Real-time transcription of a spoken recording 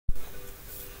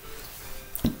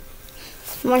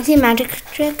You want to see a magic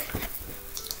trick?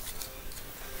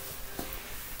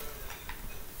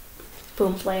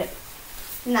 Boom, play it.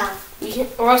 No.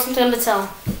 Or else I'm going to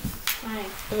tell. Alright.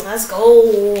 Let's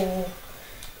go.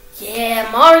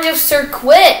 Yeah, Mario Sir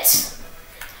quit.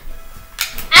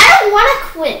 I don't want to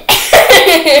quit.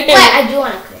 Wait, I do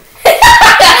want to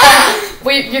quit.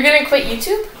 Wait, you're going to quit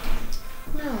YouTube?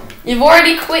 No. You've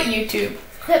already quit YouTube.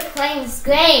 Quit playing this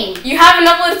game. You haven't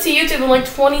uploaded to YouTube in like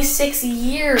 26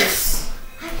 years.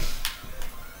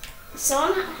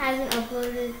 Someone hasn't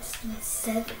uploaded in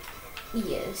 7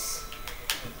 years.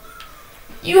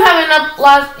 You haven't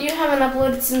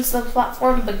uploaded since the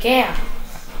platform began.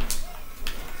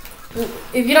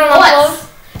 If you don't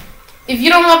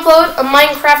upload a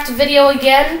Minecraft video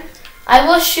again, I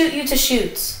will shoot you to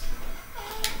shoots.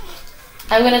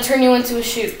 I'm gonna turn you into a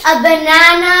shoot. A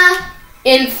banana.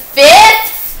 In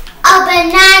 5th? A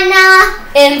banana.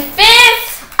 In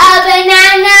 5th? A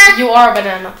banana. You are a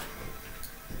banana.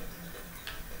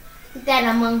 That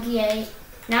a monkey ate.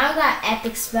 Now I got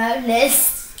epic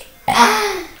smartness.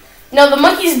 No, the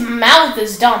monkey's mouth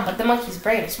is dumb, but the monkey's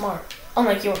brain is smart.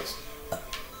 Unlike yours.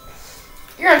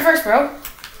 You're in first, bro.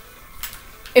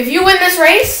 If you win this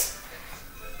race,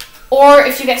 or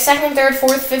if you get 2nd, 3rd,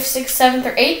 4th, 5th, 6th, 7th,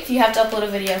 or 8th, you have to upload a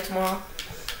video tomorrow.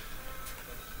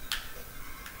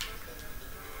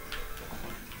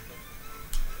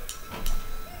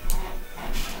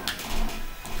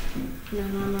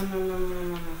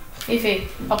 No. Fifi,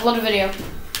 upload a video.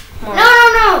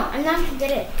 No. I'm not gonna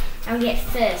get it. I'm gonna get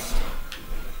first.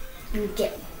 I'm gonna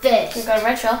get first. You got a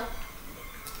red shell.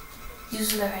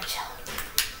 Use the red shell.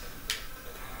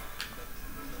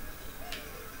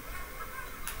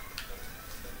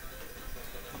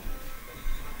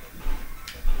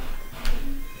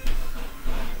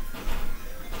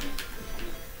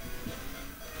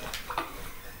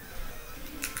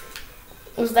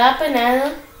 Was that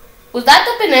banana? Was that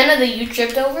the banana that you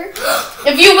tripped over?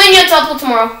 If you win, you have to upload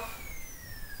tomorrow.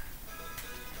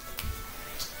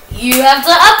 You have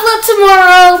to upload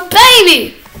tomorrow,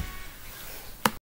 baby!